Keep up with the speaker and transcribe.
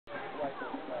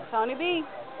Tony B.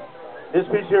 This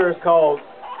piece here is called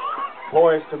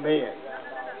Boys to Men.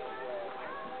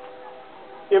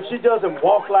 If she doesn't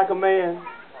walk like a man,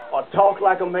 or talk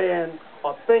like a man,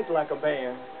 or think like a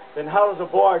man, then how does a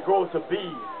boy grow to be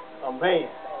a man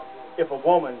if a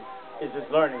woman is his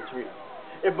learning tree?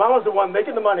 If mama's the one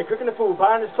making the money, cooking the food,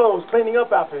 buying his clothes, cleaning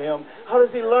up after him, how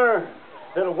does he learn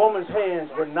that a woman's hands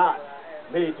were not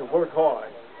made to work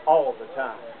hard all the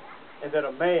time, and that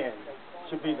a man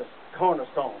should be the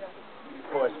cornerstone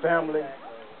for his family,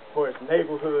 for his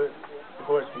neighborhood,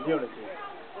 for his community?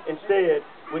 Instead,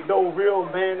 with no real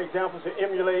man examples to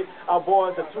emulate, our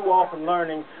boys are too often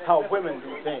learning how women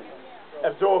do things,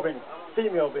 absorbing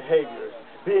female behaviors,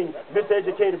 being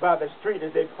miseducated by the street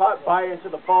as they buy into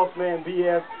the false man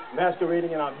BS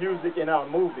masquerading in our music, in our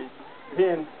movies.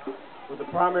 Then, with the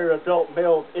primary adult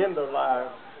males in their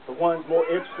lives, the ones more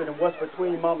interested in what's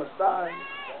between mama's thighs,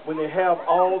 when they have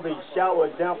all these shallow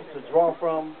examples to draw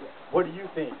from, what do you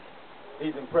think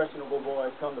these impressionable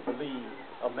boys come to believe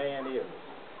a man is?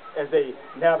 As they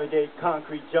navigate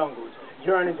concrete jungles,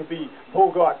 yearning to be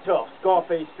Bogart tough,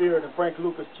 Scarface feared, and Frank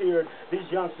Lucas cheered, these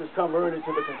youngsters come early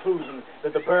to the conclusion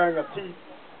that the baring of teeth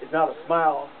is not a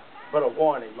smile, but a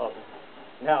warning, mother.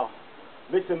 Now,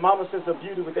 mixing mama's sense of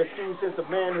beauty with that true sense of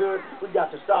manhood, we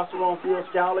got testosterone filled,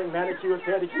 scowling, manicured,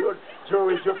 pedicured,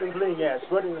 jewelry dripping bling ass,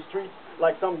 sweating the streets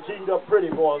like some G'd up pretty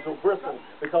boys who bristle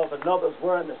because another's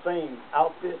wearing the same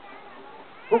outfit,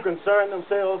 who concern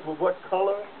themselves with what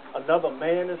color another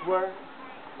man is wearing.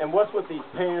 And what's with these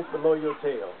pants below your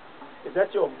tail? Is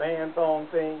that your man thong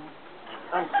thing?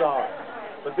 I'm sorry,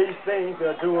 but these things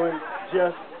they're doing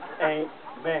just ain't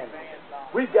manly.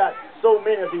 We've got so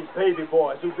many of these baby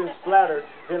boys who've been splattered,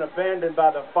 then abandoned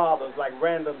by their fathers like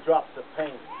random drops of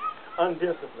pain.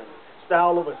 Undisciplined,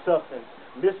 style over substance,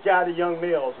 misguided young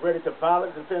males ready to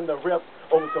violently defend their reps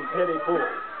over some petty bull.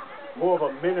 More of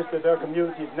a menace to their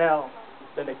communities now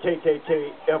than the KKK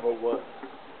ever was.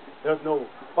 There's no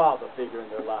father figure in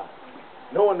their lives.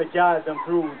 No one to guide them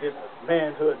through this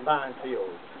manhood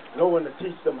minefield. No one to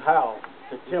teach them how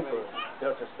to temper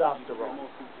their testosterone.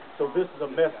 So this is a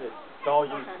message to all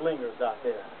you slingers out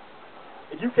there.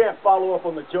 If you can't follow up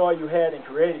on the joy you had in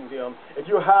creating them, if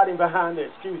you're hiding behind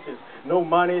the excuses, no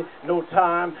money, no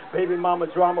time, baby mama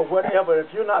drama, whatever, if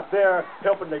you're not there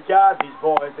helping to guide these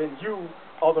boys, then you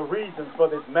are the reasons for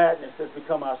this madness that's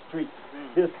become our street.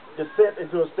 This descent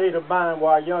into a state of mind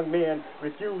where our young men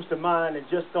refuse to mind and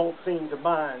just don't seem to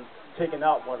mind taking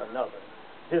out one another.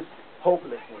 This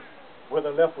hopelessness, where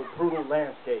they're left with brutal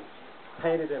landscapes,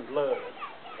 painted in blood,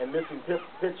 and missing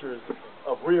pictures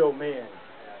of real men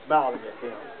smiling at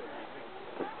them.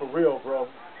 For real, bro.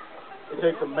 It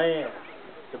takes a man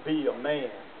to be a man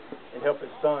and help his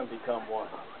son become one.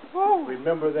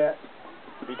 Remember that,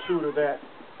 be true to that,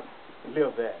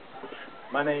 live that.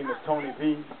 My name is Tony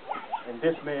B, and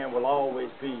this man will always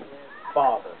be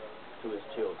father to his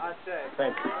children.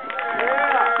 Thank you.